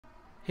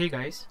Hey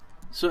guys,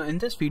 so in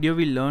this video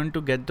we learned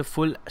to get the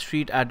full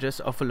street address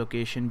of a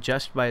location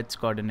just by its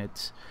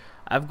coordinates.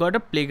 I've got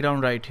a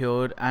playground right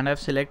here and I've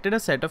selected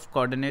a set of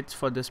coordinates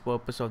for this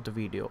purpose of the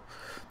video.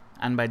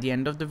 And by the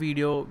end of the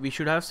video we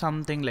should have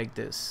something like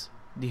this,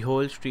 the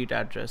whole street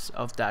address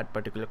of that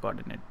particular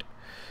coordinate.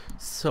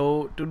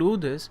 So to do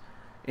this,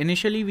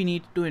 initially we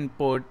need to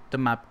import the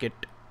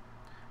MapKit.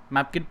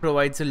 MapKit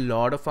provides a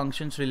lot of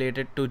functions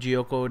related to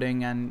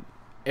geocoding and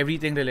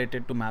everything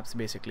related to maps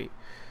basically.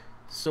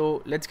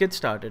 So let's get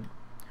started.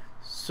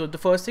 So the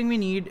first thing we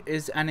need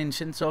is an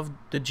instance of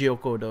the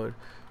geocoder.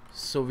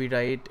 So we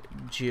write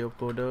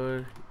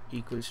geocoder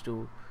equals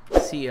to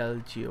cl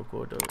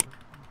geocoder.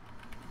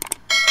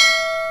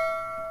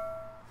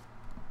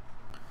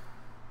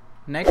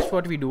 Next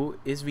what we do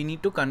is we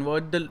need to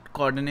convert the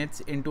coordinates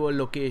into a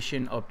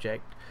location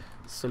object.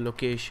 So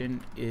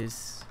location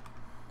is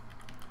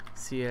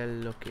cl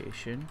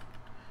location,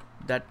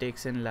 that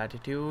takes in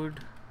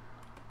latitude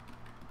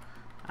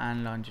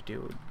and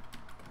longitude.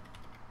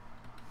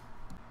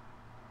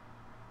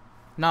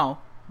 Now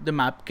the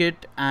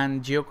MapKit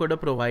and geocoder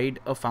provide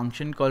a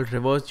function called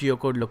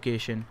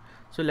reverseGeocodeLocation.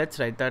 So let's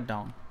write that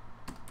down.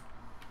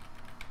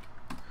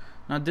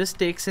 Now this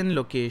takes in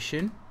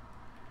location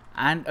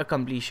and a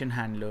completion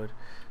handler.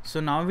 So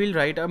now we'll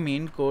write our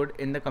main code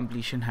in the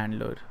completion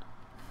handler.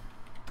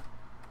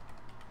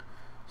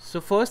 So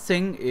first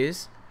thing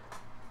is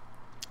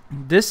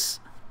this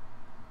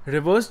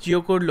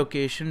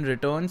reverseGeocodeLocation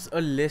returns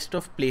a list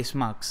of place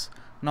marks.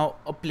 Now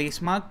a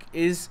place mark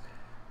is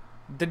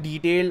the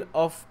detail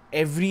of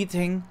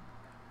everything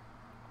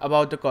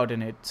about the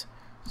coordinates.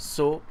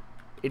 So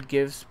it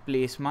gives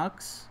place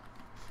marks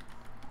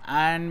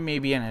and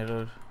maybe an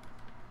error.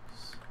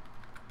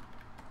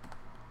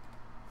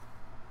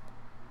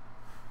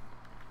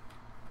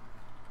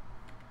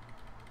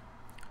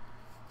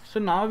 So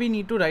now we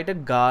need to write a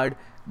guard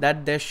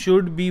that there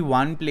should be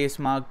one place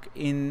mark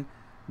in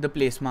the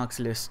place marks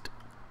list.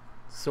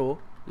 So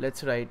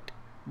let's write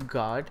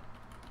guard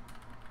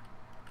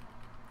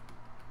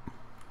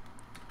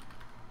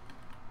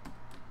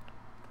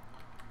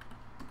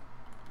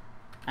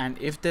and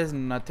if there's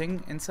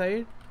nothing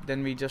inside,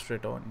 then we just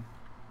return.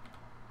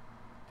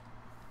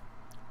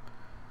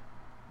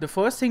 The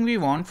first thing we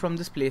want from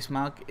this place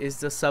mark is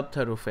the sub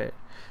thoroughfare.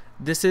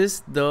 This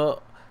is the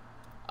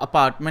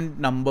apartment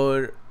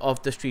number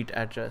of the street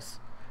address.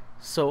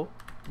 So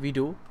we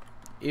do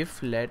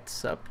if let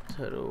sub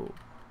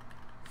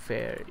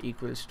thoroughfare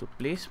equals to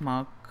place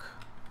mark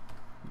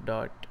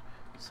dot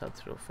sub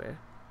thoroughfare.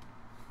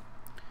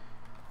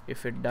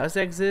 If it does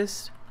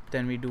exist,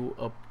 then we do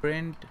a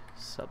print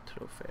sub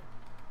thoroughfare.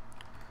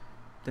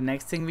 The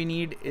next thing we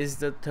need is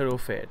the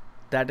thoroughfare,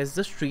 that is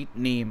the street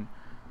name.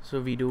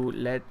 So we do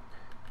let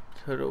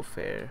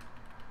thoroughfare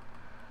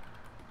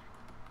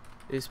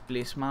is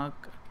placemark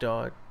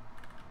dot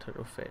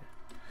thoroughfare.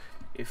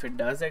 If it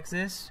does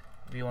exist,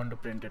 we want to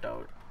print it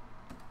out.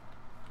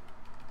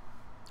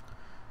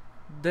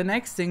 The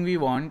next thing we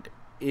want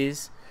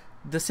is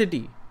the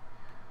city.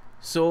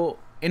 So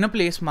in a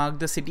place mark,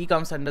 the city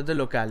comes under the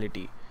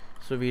locality.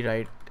 So we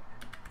write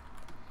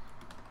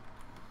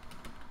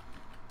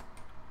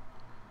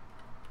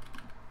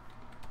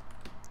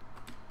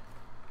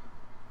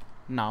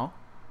now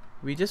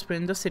we just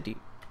print the city.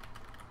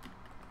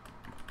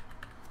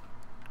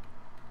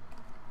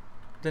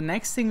 The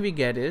next thing we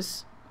get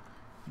is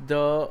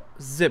the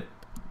zip.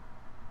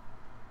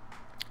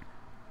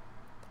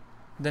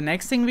 The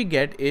next thing we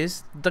get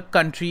is the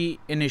country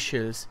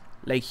initials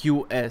like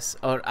US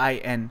or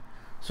IN.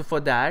 So for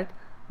that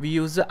we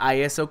use the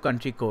ISO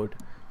country code.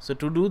 So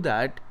to do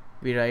that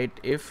we write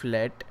if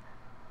let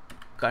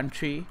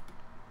country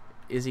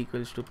is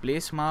equals to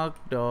placemark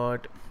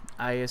dot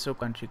ISO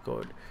country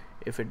code.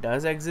 If it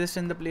does exist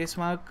in the place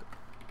mark,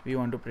 we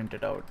want to print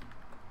it out.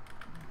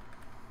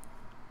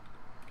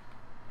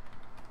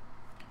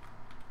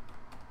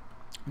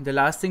 The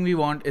last thing we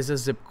want is a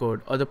zip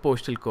code or the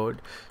postal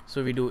code.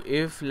 So we do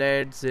if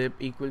let zip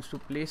equals to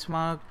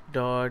placemark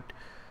dot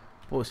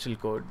postal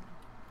code.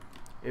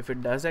 If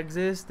it does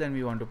exist, then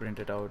we want to print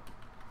it out.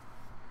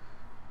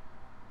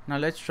 Now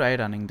let's try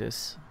running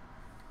this.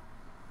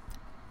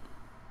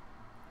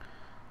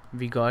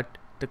 We got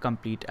the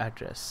complete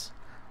address.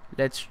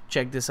 Let's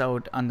check this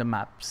out on the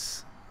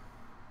maps.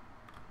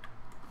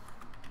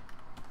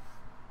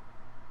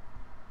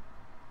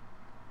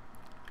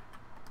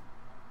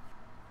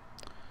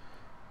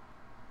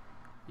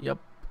 Yep,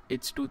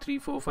 it's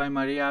 2345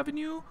 Murray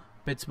Avenue,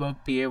 Pittsburgh,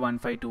 PA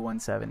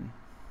 15217.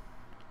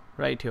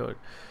 Right here.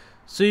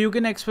 So you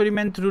can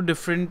experiment through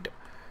different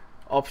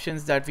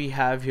options that we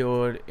have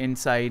here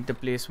inside the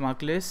place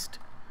mark list.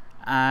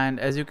 And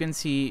as you can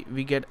see,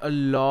 we get a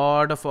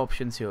lot of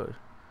options here.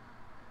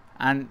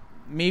 And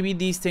maybe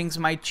these things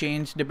might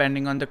change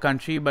depending on the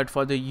country, but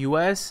for the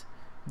US,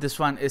 this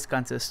one is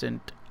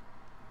consistent.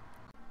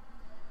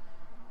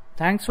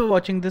 Thanks for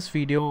watching this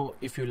video.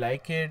 If you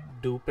like it,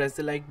 do press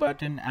the like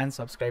button and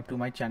subscribe to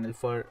my channel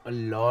for a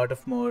lot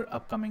of more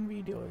upcoming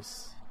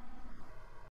videos.